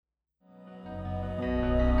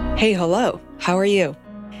Hey, hello, how are you?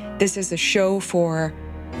 This is a show for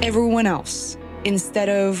everyone else. Instead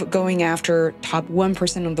of going after top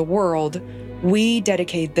 1% of the world, we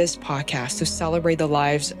dedicate this podcast to celebrate the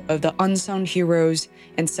lives of the unsung heroes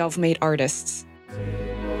and self-made artists.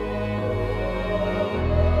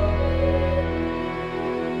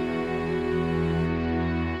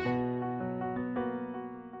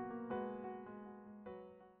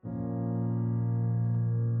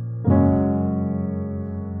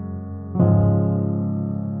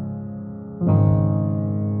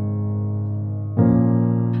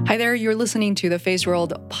 Hi there, you're listening to the Faye's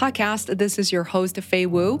World podcast. This is your host, Faye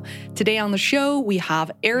Wu. Today on the show, we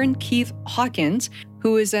have Aaron Keith Hawkins,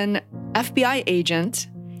 who is an FBI agent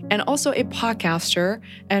and also a podcaster,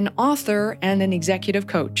 an author, and an executive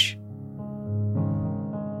coach.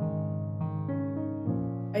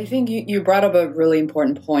 I think you brought up a really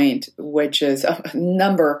important point, which is a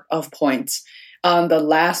number of points. The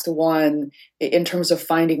last one, in terms of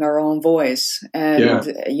finding our own voice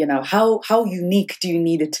and, how unique do you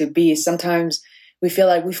need it to be? Sometimes we feel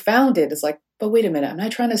like we found it. It's like, but wait a minute, am I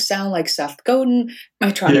trying to sound like Seth Godin? Am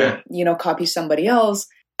I trying to, copy somebody else?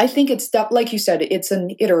 I think it's, like you said, it's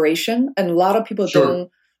an iteration, and a lot of people don't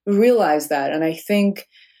realize that. And I think,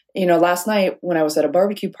 last night when I was at a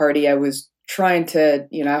barbecue party, I was trying to,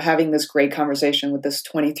 having this great conversation with this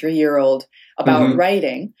 23-year-old about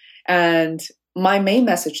writing. And my main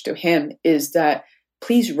message to him is that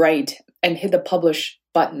please write and hit the publish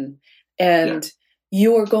button. And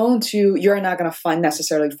you're not going to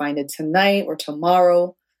necessarily find it tonight or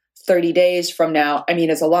tomorrow, 30 days from now. I mean,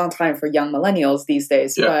 it's a long time for young millennials these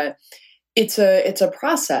days, but it's a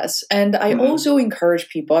process. And I also encourage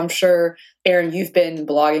people, I'm sure, Aaron, you've been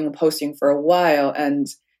blogging and posting for a while, and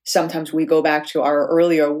sometimes we go back to our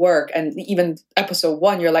earlier work, and even episode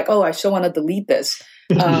 1, you're like, oh, I still want to delete this.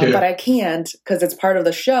 But I can't because it's part of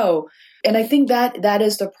the show. And I think that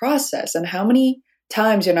is the process. And how many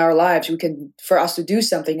times in our lives for us to do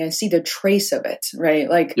something and see the trace of it, right?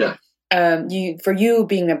 Like, for you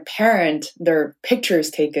being a parent, there are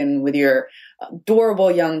pictures taken with your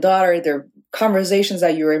adorable young daughter, there are conversations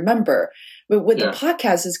that you remember. But with the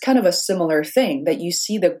podcast, it's kind of a similar thing, that you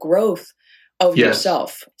see the growth of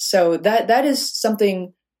yourself. So that is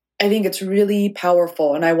something, I think it's really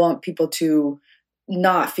powerful. And I want people to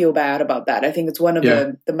not feel bad about that. I think it's one of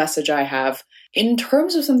the message I have. In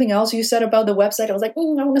terms of something else you said about the website, I was like, I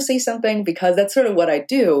want to say something because that's sort of what I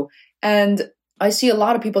do. And I see a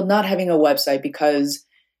lot of people not having a website because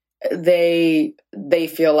they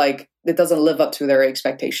feel like it doesn't live up to their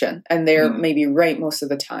expectation. And they're maybe right most of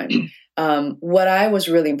the time. What I was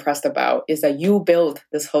really impressed about is that you built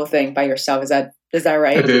this whole thing by yourself. Is that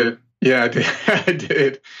right? I did. Yeah, I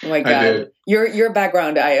did. Oh my God. Your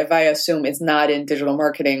background, if I assume, is not in digital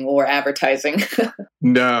marketing or advertising.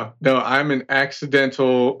 No, I'm an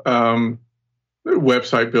accidental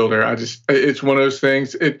website builder. It's one of those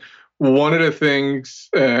things. One of the things,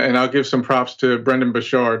 and I'll give some props to Brendon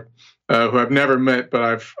Burchard, who I've never met,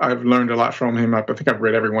 but I've learned a lot from him. I think I've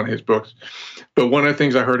read every one of his books. But one of the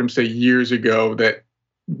things I heard him say years ago that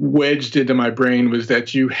wedged into my brain was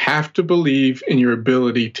that you have to believe in your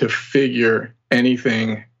ability to figure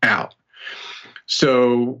anything out.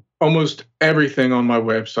 So almost everything on my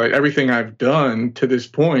website, everything I've done to this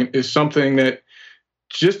point is something that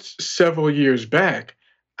just several years back,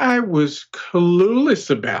 I was clueless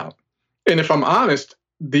about. And if I'm honest,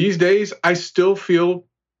 these days, I still feel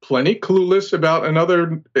plenty clueless about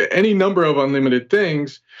any number of unlimited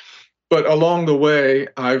things. But along the way,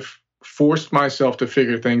 I've forced myself to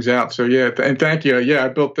figure things out. So and thank you. I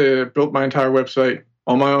built my entire website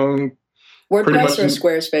on my own. WordPress or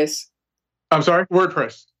Squarespace? I'm sorry,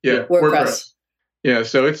 WordPress. Yeah, WordPress. Yeah,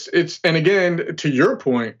 so it's and again, to your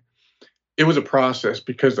point, it was a process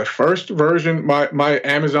because the first version, my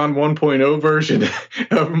Amazon 1.0 version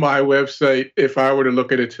of my website, if I were to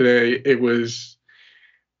look at it today, it was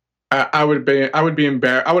I would be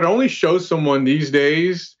embarrassed. I would only show someone these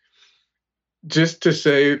days just to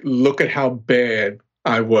say, look at how bad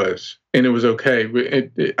I was. And it was okay.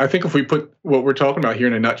 I think if we put what we're talking about here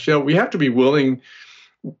in a nutshell, we have to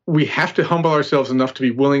humble ourselves enough to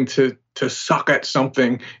be willing to suck at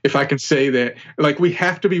something, if I can say that. Like, we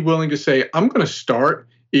have to be willing to say, I'm going to start,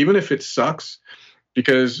 even if it sucks,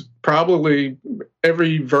 because probably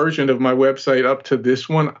every version of my website up to this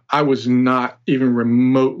one, I was not even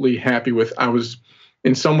remotely happy with. I was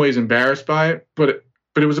in some ways embarrassed by it, but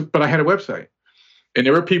I had a website. And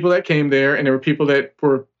there were people that came there, and there were people that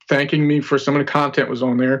were thanking me for some of the content was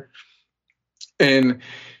on there. And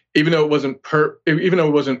even though it wasn't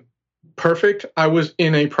perfect. I was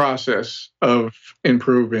in a process of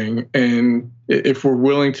improving. And if we're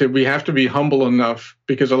willing to, we have to be humble enough,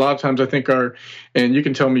 because a lot of times I think and you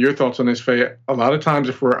can tell me your thoughts on this, Faye, a lot of times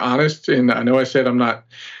if we're honest, and I know I said I'm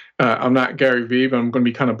not Gary Vee, but I'm going to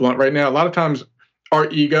be kind of blunt right now. A lot of times our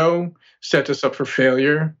ego sets us up for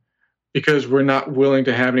failure because we're not willing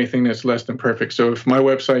to have anything that's less than perfect. So if my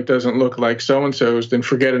website doesn't look like so-and-so's, then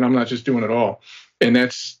forget it. I'm not just doing it all. And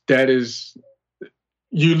that is,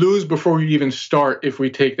 you lose before you even start if we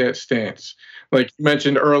take that stance. Like you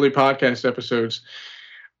mentioned early podcast episodes,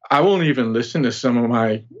 I won't even listen to some of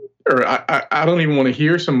I don't even want to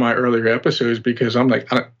hear some of my earlier episodes because I'm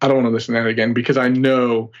like, I don't want to listen to that again, because I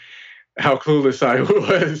know how clueless I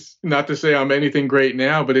was. Not to say I'm anything great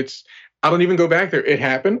now, but I don't even go back there. It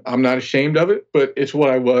happened. I'm not ashamed of it, but it's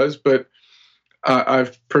what I was. But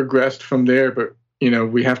I've progressed from there. But,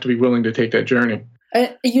 we have to be willing to take that journey.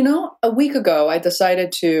 A week ago, I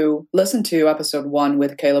decided to listen to episode 1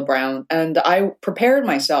 with Caleb Brown, and I prepared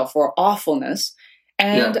myself for awfulness.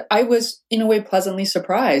 And I was, in a way, pleasantly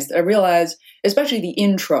surprised. I realized, especially the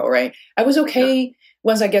intro, right? I was okay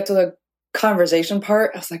once I get to the conversation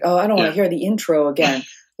part. I was like, oh, I don't want to hear the intro again.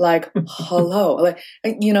 Like, hello. Like,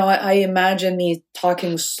 I imagine me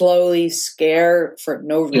talking slowly, scared for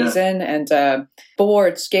no reason, and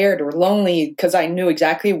bored, scared, or lonely, because I knew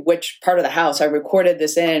exactly which part of the house I recorded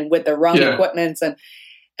this in with the wrong equipment.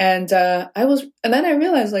 And then I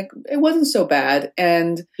realized, like, it wasn't so bad.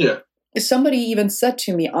 And somebody even said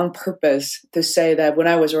to me on purpose to say that when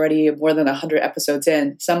I was already more than 100 episodes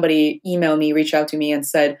in, somebody emailed me, reached out to me and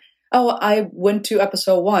said, oh, I went to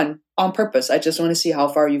episode 1 on purpose. I just want to see how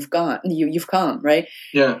far you've gone. You've come, right?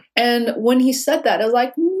 Yeah. And when he said that, I was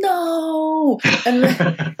like, no. And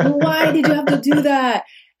why did you have to do that?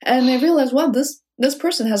 And I realized, well, this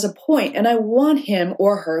person has a point, and I want him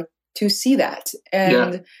or her to see that.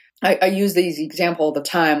 And I use these example all the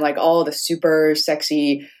time, like all the super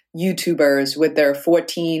sexy YouTubers with their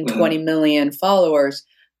 14, 20 million followers.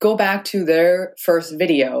 Go back to their first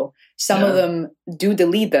video. Some of them do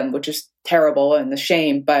delete them, which is terrible and a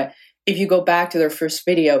shame. But if you go back to their first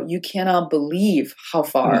video, you cannot believe how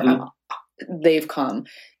far they've come.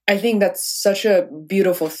 I think that's such a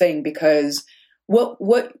beautiful thing, because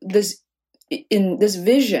what this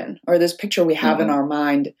vision or this picture we have in our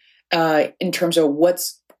mind, in terms of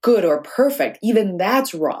what's good or perfect, even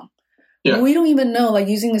that's wrong. Yeah. We don't even know, like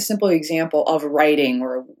using the simple example of writing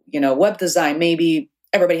or, web design, maybe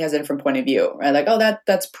everybody has a different point of view, right? Like, oh,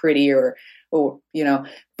 that's pretty or,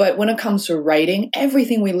 but when it comes to writing,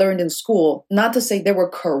 everything we learned in school, not to say they were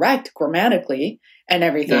correct grammatically and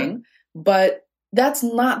everything, but that's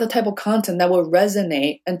not the type of content that will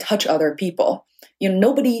resonate and touch other people.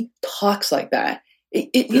 Nobody talks like that.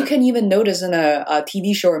 You can even notice in a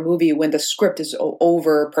TV show or movie when the script is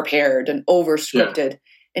over prepared and over scripted,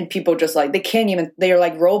 and people just like, they're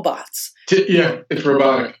like robots. Yeah, it's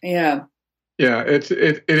robotic. Yeah. Yeah, it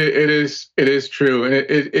is true, and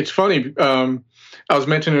it's funny. I was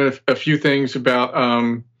mentioning a few things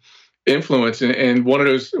about influence, and one of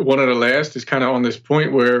the last is kind of on this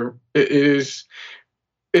point where it's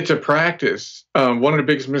a practice. One of the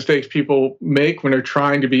biggest mistakes people make when they're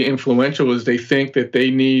trying to be influential is they think that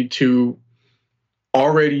they need to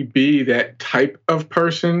already be that type of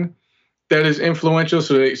person that is influential.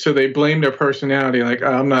 So they blame their personality, like,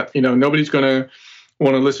 I'm not, nobody's gonna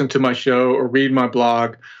want to listen to my show or read my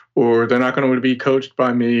blog, or they're not going to want to be coached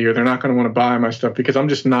by me, or they're not going to want to buy my stuff because I'm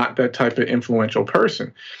just not that type of influential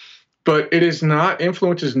person. But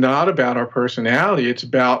influence is not about our personality. It's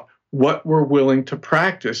about what we're willing to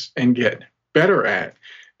practice and get better at.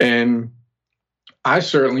 And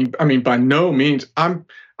by no means,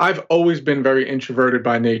 I've always been very introverted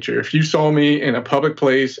by nature. If you saw me in a public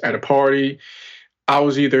place at a party, I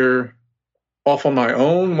was either off on my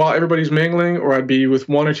own while everybody's mingling, or I'd be with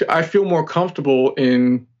one or two. I feel more comfortable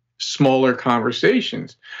in smaller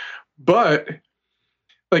conversations. But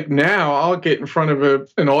like now, I'll get in front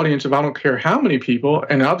of an audience of I don't care how many people,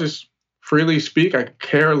 and I'll just freely speak. I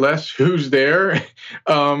care less who's there,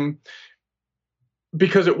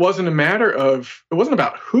 because it wasn't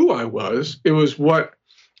about who I was. It was what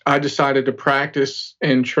I decided to practice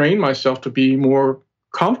and train myself to be more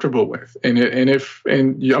comfortable with. And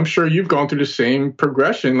I'm sure you've gone through the same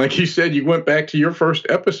progression. Like you said, you went back to your first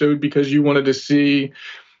episode because you wanted to see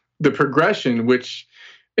the progression, which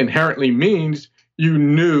inherently means you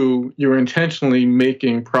knew you were intentionally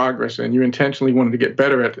making progress and you intentionally wanted to get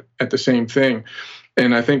better at the same thing.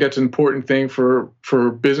 And I think that's an important thing for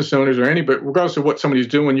business owners or anybody, regardless of what somebody's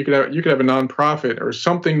doing. You could have a nonprofit or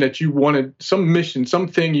something that you wanted, some mission,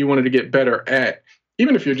 something you wanted to get better at.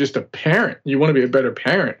 Even if you're just a parent, you want to be a better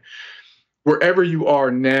parent. wherever you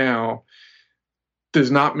are now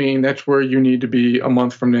does not mean that's where you need to be a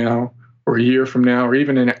month from now or a year from now or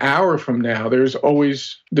even an hour from now. There's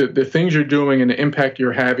always the things you're doing and the impact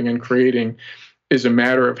you're having and creating is a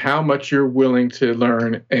matter of how much you're willing to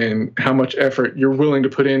learn and how much effort you're willing to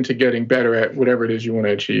put into getting better at whatever it is you want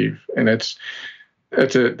to achieve. And that's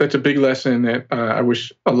a big lesson that I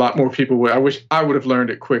wish a lot more people would. I wish I would have learned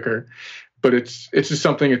it quicker, but it's just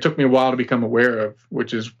something it took me a while to become aware of,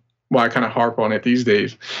 which is why I kind of harp on it these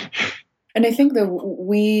days. And I think that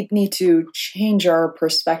we need to change our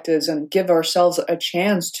perspectives and give ourselves a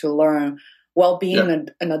chance to learn while being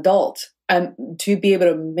an adult and to be able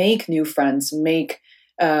to make new friends,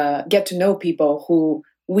 get to know people who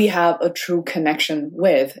we have a true connection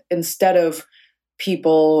with instead of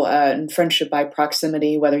people in friendship by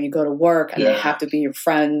proximity, whether you go to work and they have to be your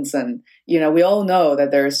friends. And, we all know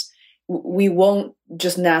that we won't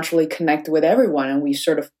just naturally connect with everyone and we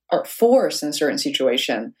sort of are forced in a certain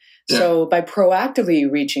situation. Yeah. So by proactively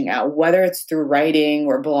reaching out, whether it's through writing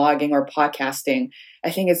or blogging or podcasting,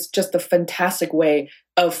 I think it's just a fantastic way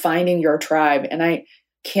of finding your tribe. And I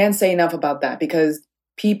can't say enough about that because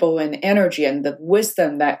people and energy and the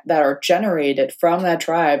wisdom that are generated from that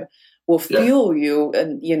tribe will fuel you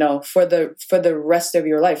and, for the rest of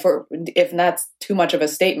your life. Or if that's too much of a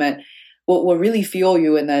statement, will really fuel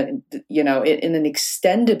you in that, in an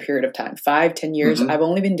extended period of time, 5-10 years. Mm-hmm. I've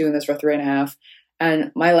only been doing this for 3.5.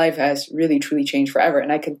 And my life has really, truly changed forever.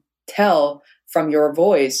 And I can tell from your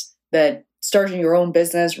voice that starting your own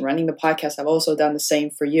business, running the podcast, I've also done the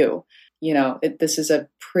same for you. This is a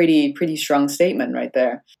pretty strong statement right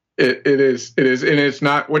there. It is. And it's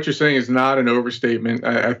not, what you're saying is not an overstatement.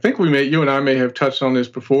 I think you and I may have touched on this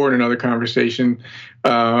before in another conversation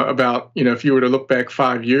about, if you were to look back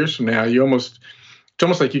 5 years from now, it's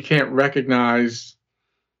almost like you can't recognize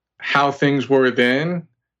how things were then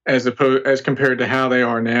as compared to how they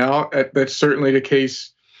are now. That's certainly the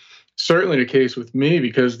case with me,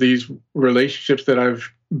 because these relationships that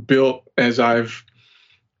I've built as I've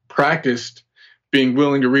practiced being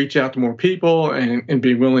willing to reach out to more people and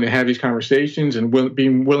being willing to have these conversations and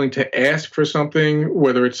being willing to ask for something,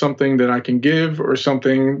 whether it's something that I can give or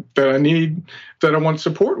something that I need, that I want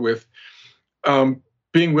support with.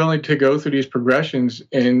 Being willing to go through these progressions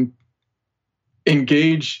and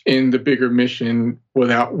engage in the bigger mission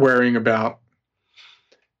without worrying about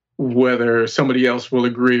whether somebody else will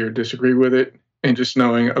agree or disagree with it, and just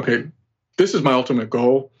knowing, okay, this is my ultimate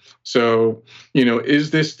goal. So,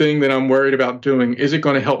 is this thing that I'm worried about doing, is it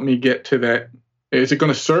going to help me get to that? Is it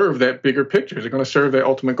going to serve that bigger picture? Is it going to serve that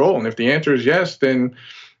ultimate goal? And if the answer is yes, then,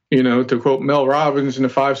 to quote Mel Robbins in the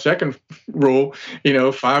 5-second rule,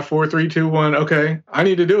 5, 4, 3, 2, 1, okay, I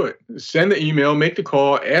need to do it. Send the email, make the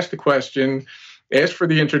call, ask the question, ask for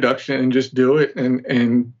the introduction, and just do it.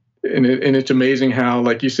 And it's amazing how,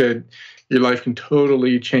 like you said, your life can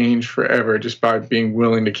totally change forever just by being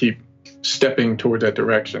willing to keep stepping toward that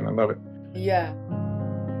direction. I love it. Yeah.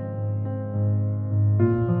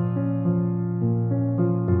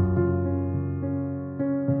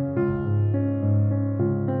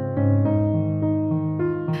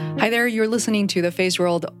 Hi there, you're listening to the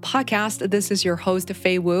Feisworld podcast. This is your host,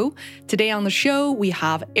 Fei Wu. Today on the show, we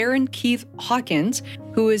have Aaron Keith Hawkins,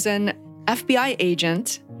 who is an FBI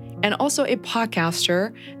agent and also a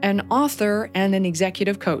podcaster, an author, and an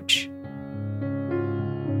executive coach.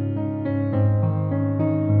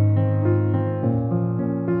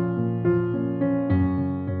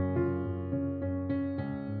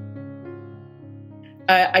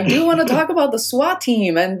 I do want to talk about the SWAT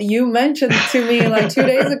team. And you mentioned to me like 2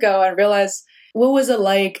 days ago, I realized, what was it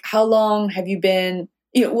like? How long have you been,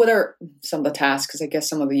 what are some of the tasks? Because I guess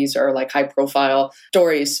some of these are like high profile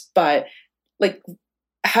stories, but like,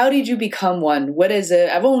 how did you become one? What is it?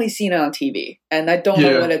 I've only seen it on TV and I don't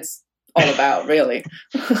know what it's all about, really.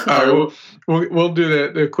 All right, we'll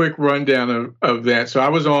do the quick rundown of that. So I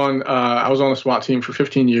was on the SWAT team for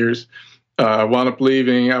 15 years. Wound up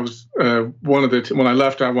leaving. I was when I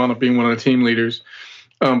left, I wound up being one of the team leaders.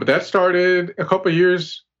 But that started a couple of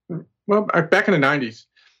years, back in the 90s.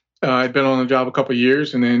 I'd been on the job a couple of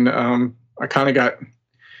years, and then I kind of got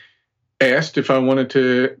asked if I wanted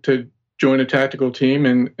to join a tactical team,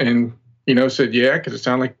 and said yeah, because it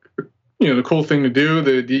sounded like the cool thing to do,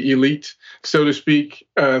 the elite, so to speak,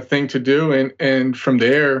 thing to do. And from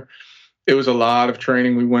there, it was a lot of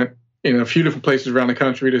training. We went a few different places around the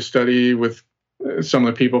country to study with some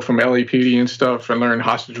of the people from LAPD and stuff and learn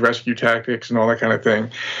hostage rescue tactics and all that kind of thing.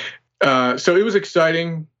 So it was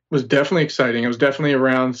exciting. It was definitely exciting. I was definitely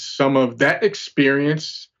around some of that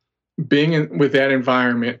experience, being with that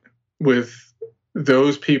environment with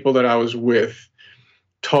those people that I was with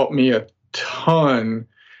taught me a ton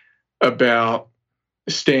about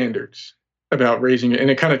standards, about raising it. And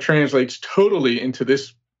it kind of translates totally into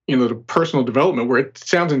this, the personal development, where it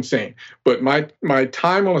sounds insane. But my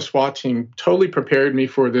time on a SWAT team totally prepared me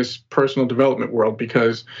for this personal development world,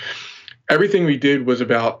 because everything we did was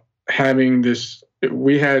about having this,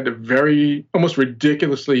 we had very almost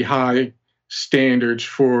ridiculously high standards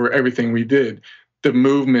for everything we did. The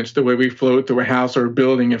movements, the way we flowed through a house or a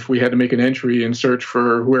building, if we had to make an entry and search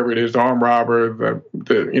for whoever it is, the armed robber,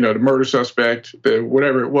 the murder suspect,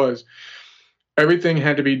 whatever it was, everything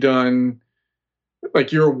had to be done,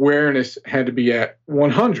 like your awareness had to be at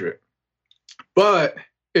 100. But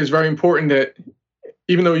it's very important that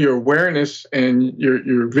even though your awareness and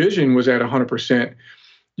your vision was at 100%,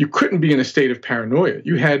 you couldn't be in a state of paranoia.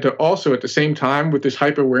 You had to also, at the same time, with this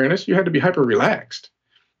hyper awareness, you had to be hyper relaxed.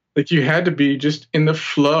 Like you had to be just in the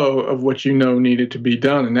flow of what needed to be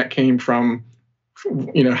done. And that came from,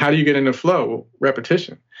 how do you get in the flow? Well,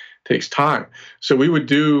 repetition takes time. So we would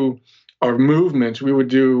do our movements, we would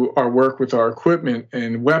do our work with our equipment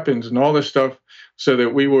and weapons and all this stuff, so that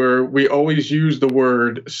we always used the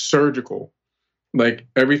word surgical. Like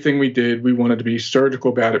everything we did, we wanted to be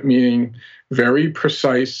surgical about it, meaning very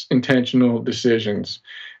precise, intentional decisions.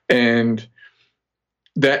 And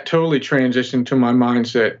that totally transitioned to my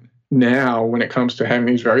mindset now when it comes to having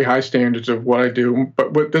these very high standards of what I do.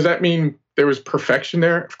 But does that mean there was perfection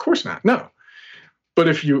there? Of course not. No. But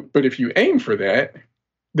if you aim for that,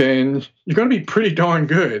 then you're going to be pretty darn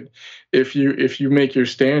good if you make your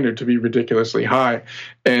standard to be ridiculously high.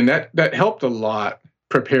 And that helped a lot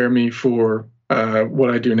prepare me for what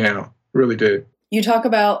I do now. Really did. You talk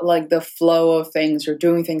about like the flow of things or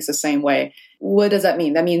doing things the same way. What does that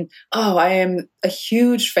mean? I mean, I am a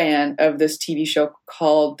huge fan of this TV show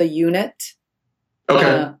called The Unit.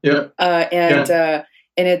 Okay. And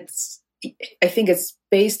it's, I think it's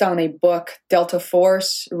based on a book, Delta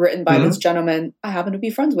Force, written by this gentleman I happen to be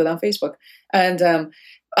friends with on Facebook. And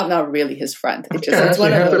I'm not really his friend. It's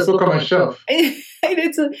one of those book on my shelf.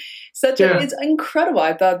 It's incredible.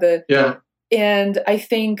 I thought and I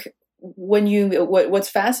think what's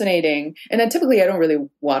fascinating, and then typically I don't really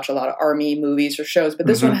watch a lot of Army movies or shows, but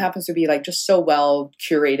this one happens to be like just so well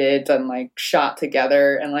curated and like shot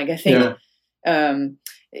together. And like, I think,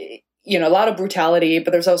 a lot of brutality,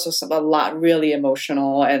 but there's also a lot really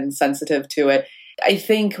emotional and sensitive to it. I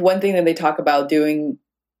think one thing that they talk about doing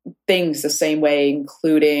things the same way,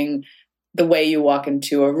 including the way you walk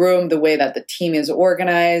into a room, the way that the team is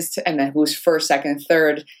organized, and then who's first, second,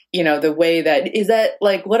 third, the way that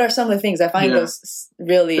what are some of the things I find those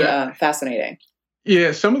really fascinating?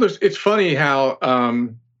 Yeah, some of those, it's funny how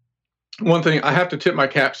one thing, I have to tip my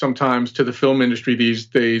cap sometimes to the film industry these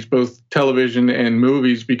days, both television and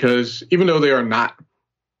movies, because even though they are not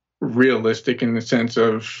realistic in the sense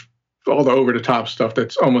of all the over-the-top stuff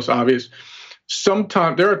that's almost obvious,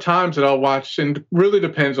 sometimes there are times that I'll watch, and it really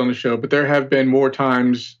depends on the show, but there have been more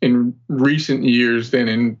times in recent years than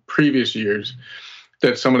in previous years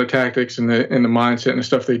that some of the tactics and the mindset and the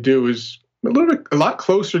stuff they do is a lot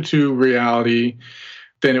closer to reality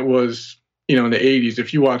than it was, in the 80s.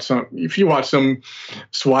 If you watch some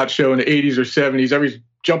SWAT show in the 80s or 70s, everybody's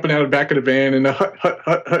jumping out of the back of the van and the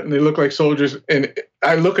hut, and they look like soldiers. And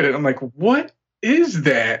I look at it, I'm like, what is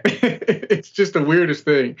that? It's just the weirdest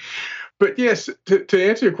thing. But yes, to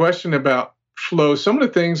answer your question about flow, some of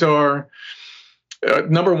the things are,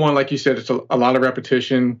 number one, like you said, it's a lot of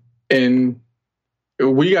repetition. And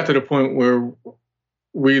we got to the point where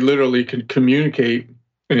we literally could communicate,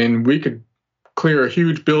 and we could clear a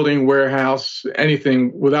huge building, warehouse,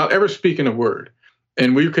 anything without ever speaking a word.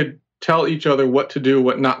 And we could tell each other what to do,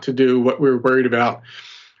 what not to do, what we were worried about,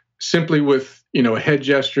 simply with, a head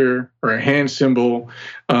gesture or a hand symbol.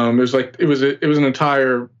 It was an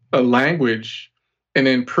entire language, and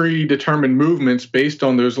then predetermined movements based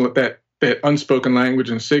on that unspoken language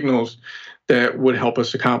and signals that would help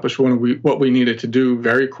us accomplish what we needed to do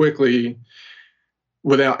very quickly,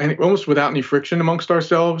 almost without any friction amongst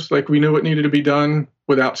ourselves. Like we knew what needed to be done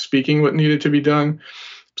without speaking what needed to be done.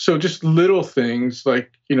 So just little things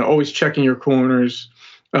like, always checking your corners,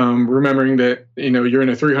 remembering that, you're in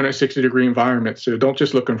a 360-degree environment. So don't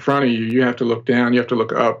just look in front of you. You have to look down. You have to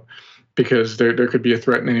look up, because there could be a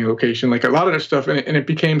threat in any location. Like a lot of that stuff, and it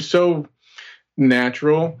became so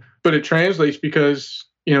natural, but it translates because,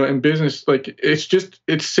 in business, like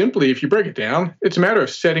it's simply, if you break it down, it's a matter of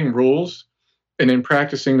setting rules and then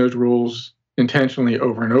practicing those rules intentionally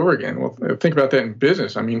over and over again. Well, think about that in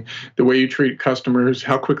business. I mean, the way you treat customers,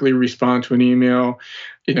 how quickly you respond to an email,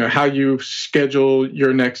 how you schedule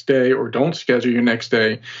your next day or don't schedule your next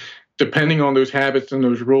day, depending on those habits and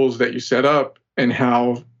those rules that you set up, and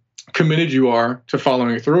how committed you are to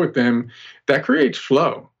following through with them, that creates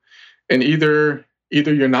flow. And either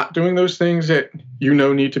you're not doing those things that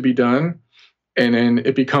need to be done, and then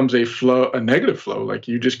it becomes a negative flow, like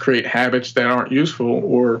you just create habits that aren't useful,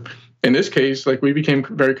 or in this case, like we became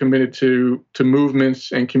very committed to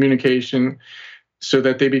movements and communication, so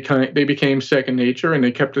that they became second nature, and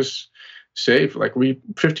they kept us safe. Like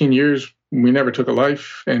 15 years, we never took a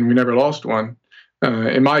life, and we never lost one.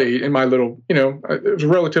 In my little, it was a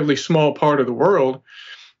relatively small part of the world,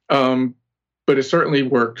 but it certainly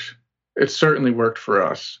worked. It certainly worked for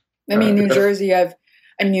us. I mean, New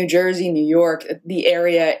Jersey, New York, the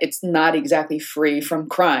area, it's not exactly free from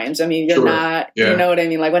crimes. I mean, you're not, you know what I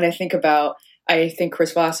mean? Like when I think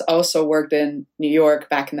Chris Voss also worked in New York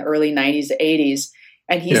back in the early 90s, 80s.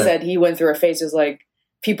 And he said he went through a phase of like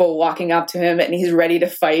people walking up to him and he's ready to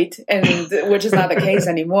fight, and which is not the case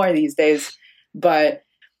anymore these days. But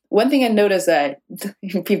one thing I noticed that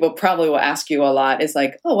people probably will ask you a lot is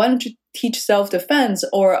like, oh, why don't you teach self-defense?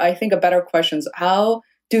 Or I think a better question is, how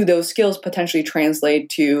do those skills potentially translate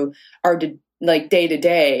to our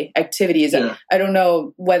day-to-day activities? Yeah. I don't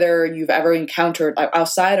know whether you've ever encountered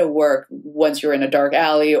outside of work, once you're in a dark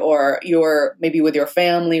alley or you're maybe with your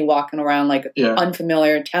family walking around like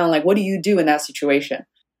unfamiliar town. Like, what do you do in that situation?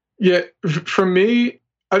 Yeah, for me,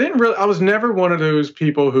 I was never one of those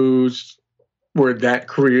people where that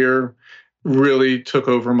career really took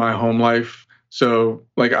over my home life. So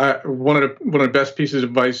like one of the best pieces of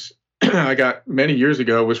advice I got many years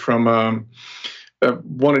ago was from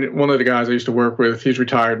one of the guys I used to work with. He's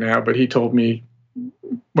retired now, but he told me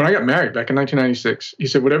when I got married back in 1996, he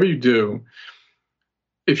said, whatever you do,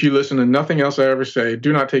 if you listen to nothing else I ever say,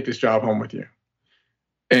 do not take this job home with you.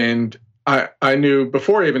 And I knew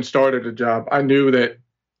before I even started a job, I knew that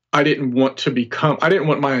I didn't want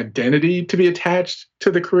my identity to be attached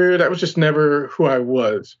to the career. That was just never who I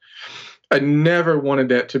was. I never wanted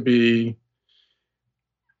that to be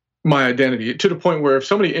my identity, to the point where if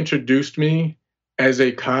somebody introduced me as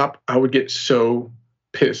a cop, I would get so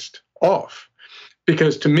pissed off.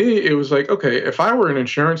 Because to me, it was like, okay, if I were an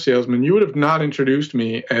insurance salesman, you would have not introduced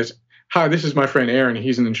me as, hi, this is my friend Aaron,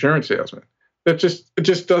 he's an insurance salesman. It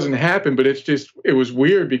just doesn't happen. But it was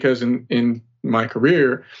weird because in my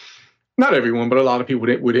career, not everyone, but a lot of people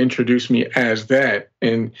would introduce me as that.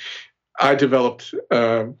 And I developed,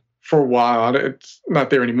 for a while, it's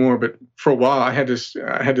not there anymore, but for a while I had this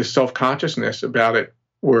self-consciousness about it,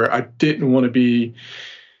 where I didn't want to be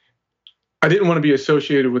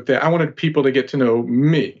associated with that. I wanted people to get to know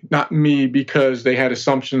me, not me because they had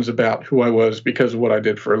assumptions about who I was because of what I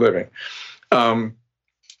did for a living.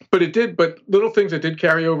 But little things that did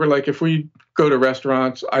carry over, like if we go to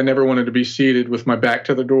restaurants, I never wanted to be seated with my back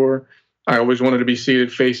to the door. I always wanted to be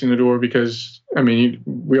seated facing the door because, I mean,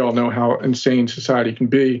 we all know how insane society can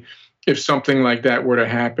be. If something like that were to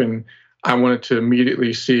happen, I wanted to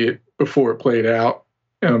immediately see it before it played out,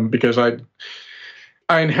 because I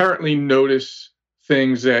inherently notice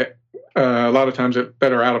things that a lot of times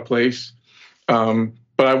that are out of place.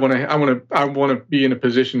 But I want to be in a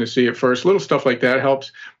position to see it first. Little stuff like that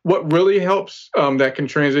helps. What really helps, that can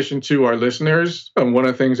transition to our listeners. One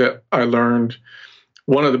of the things that I learned,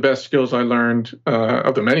 one of the best skills I learned,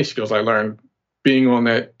 of the many skills I learned being on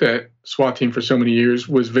that SWAT team for so many years,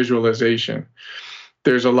 was visualization.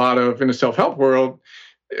 There's a lot of, in the self-help world,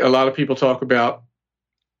 a lot of people talk about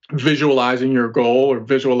visualizing your goal or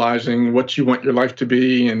visualizing what you want your life to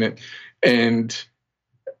be. And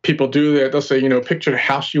people do that. They'll say, picture the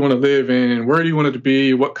house you want to live in, and where do you want it to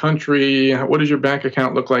be, what country, what does your bank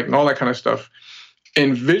account look like, and all that kind of stuff.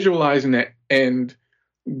 And visualizing that end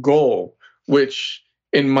goal, which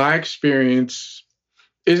in my experience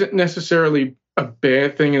isn't necessarily a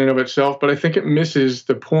bad thing in and of itself, but I think it misses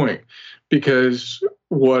the point, because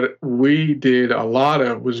what we did a lot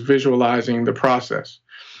of was visualizing the process.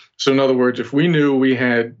 So in other words, if we knew we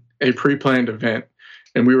had a pre-planned event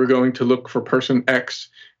and we were going to look for person X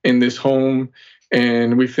in this home,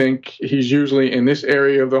 and we think he's usually in this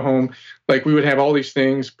area of the home, like we would have all these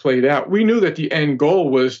things played out. We knew that the end goal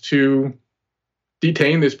was to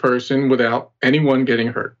detain this person without anyone getting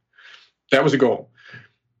hurt. That was a goal.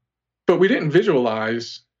 But we didn't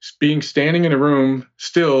visualize standing in a room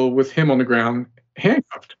still with him on the ground,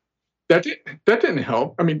 handcuffed. That didn't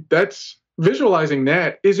help. I mean, visualizing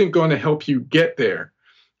that isn't going to help you get there.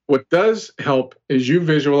 What does help is you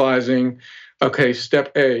visualizing, okay,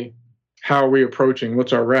 step A, how are we approaching?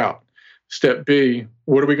 What's our route? Step B,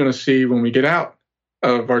 what are we going to see when we get out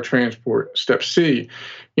of our transport? Step C,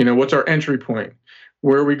 what's our entry point?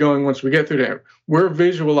 Where are we going once we get through that? We're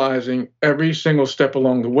visualizing every single step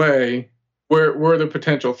along the way. Where are the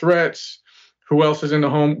potential threats? who else is in the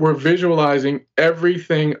home. We're visualizing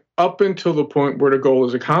everything up until the point where the goal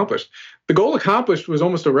is accomplished. The goal accomplished was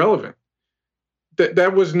almost irrelevant.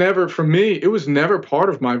 That was never, for me, it was never part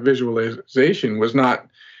of my visualization, was not,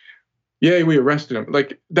 yay, we arrested him.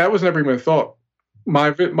 Like, that was never even a thought.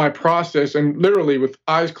 My process, and literally with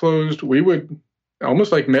eyes closed, we would,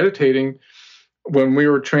 almost like meditating, when we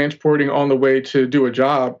were transporting on the way to do a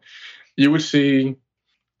job, you would see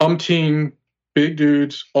umpteen big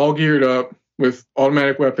dudes all geared up with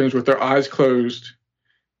automatic weapons with their eyes closed,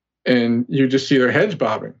 and you just see their heads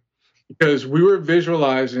bobbing, because we were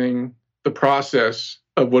visualizing the process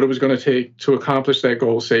of what it was going to take to accomplish that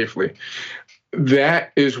goal safely.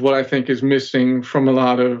 That is what I think is missing from a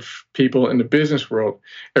lot of people in the business world.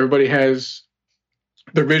 Everybody has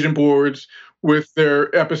their vision boards with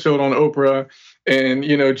their episode on Oprah, and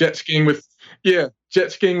jet skiing with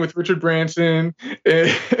Richard Branson,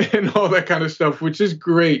 and all that kind of stuff, which is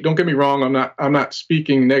great. Don't get me wrong. I'm not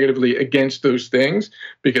speaking negatively against those things,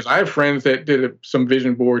 because I have friends that did some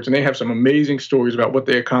vision boards and they have some amazing stories about what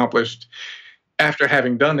they accomplished after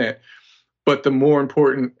having done that. But the more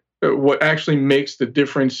important, what actually makes the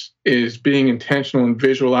difference is being intentional and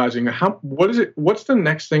visualizing what's the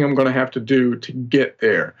next thing I'm going to have to do to get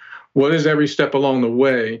there? What is every step along the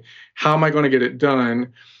way? How am I going to get it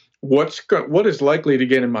done? What is likely to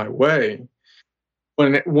get in my way?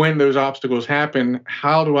 When those obstacles happen,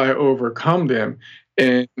 how do I overcome them?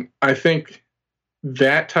 And I think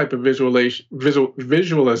that type of visualization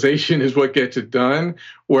is what gets it done.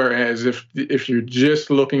 Whereas if you're just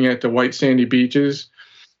looking at the white sandy beaches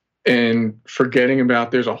and forgetting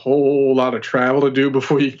about there's a whole lot of travel to do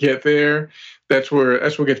before you get there, that's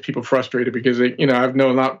what gets people frustrated, because I've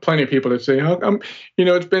known plenty of people that say,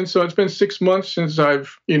 it's been 6 months since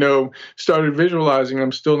I've started visualizing,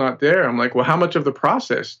 I'm still not there. I'm like, well, how much of the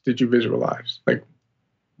process did you visualize? Like,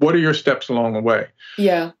 what are your steps along the way?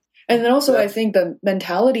 Yeah. And then also, I think the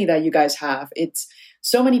mentality that you guys have, it's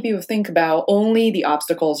so many people think about only the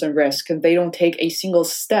obstacles and risk, and they don't take a single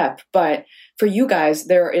step. But for you guys,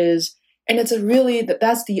 there is, and it's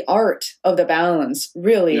that's the art of the balance,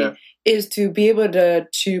 really, is to be able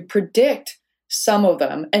to predict some of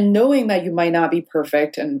them, and knowing that you might not be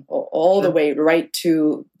perfect and all the way right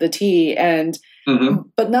to the T, and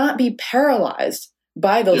but not be paralyzed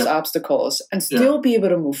by those obstacles and still be able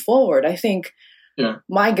to move forward. I think,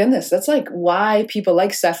 my goodness, that's like why people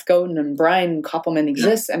like Seth Godin and Brian Koppelman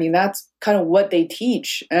exist. I mean, that's kind of what they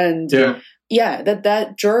teach. And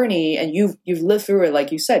that journey, and you've lived through it,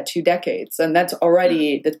 like you said, 2 decades, and that's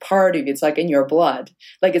already that's part of it's like in your blood,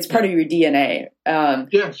 like it's part of your DNA.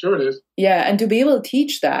 Sure it is. Yeah, and to be able to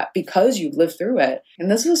teach that because you've lived through it,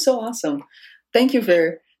 and this was so awesome. Thank you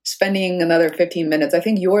for spending another 15 minutes. I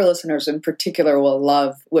think your listeners in particular will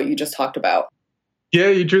love what you just talked about. Yeah,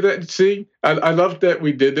 you drew that. See, I love that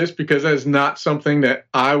we did this, because that's not something that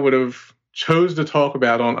I would have chose to talk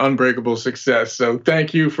about on Unbreakable Success. So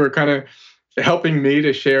thank you for kind of helping me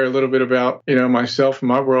to share a little bit about, myself and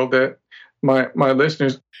my world, that my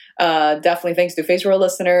listeners. Definitely thanks to FaceRoll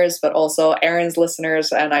listeners, but also Aaron's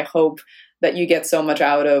listeners. And I hope that you get so much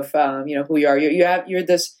out of, who you are. You're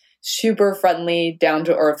this super friendly, down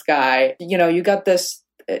to earth guy. You got this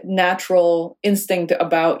natural instinct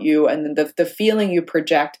about you, and the feeling you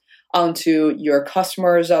project onto your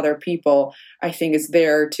customers, other people, I think is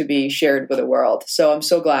there to be shared with the world. So I'm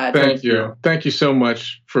so glad. Thank you. Thank you so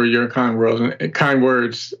much for your kind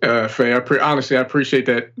words, Faye. Honestly, I appreciate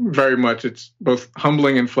that very much. It's both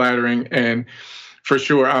humbling and flattering. And for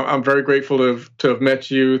sure, I'm very grateful to have met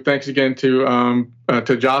you. Thanks again to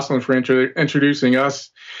Jocelyn for introducing us,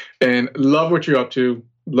 and love what you're up to.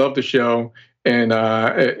 Love the show. And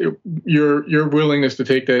your willingness to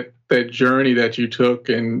take that journey that you took,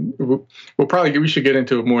 and we should get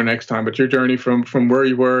into it more next time. But your journey from where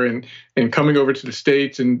you were and coming over to the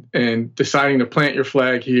States and deciding to plant your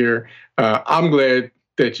flag here, I'm glad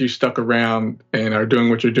that you stuck around and are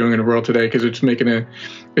doing what you're doing in the world today, because it's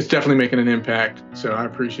definitely making an impact. So I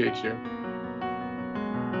appreciate you.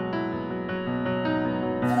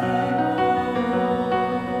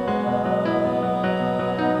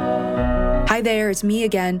 Hi there, it's me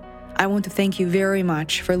again. I want to thank you very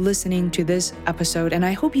much for listening to this episode, and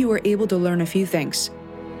I hope you were able to learn a few things.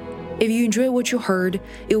 If you enjoyed what you heard,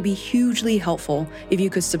 it would be hugely helpful if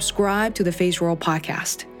you could subscribe to the FaceRoll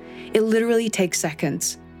podcast. It literally takes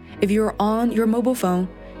seconds. If you're on your mobile phone,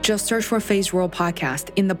 just search for FaceRoll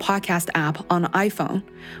podcast in the podcast app on iPhone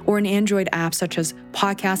or an Android app such as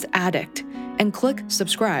Podcast Addict, and click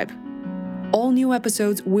subscribe. All new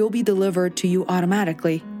episodes will be delivered to you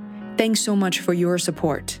automatically. Thanks so much for your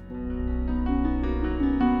support.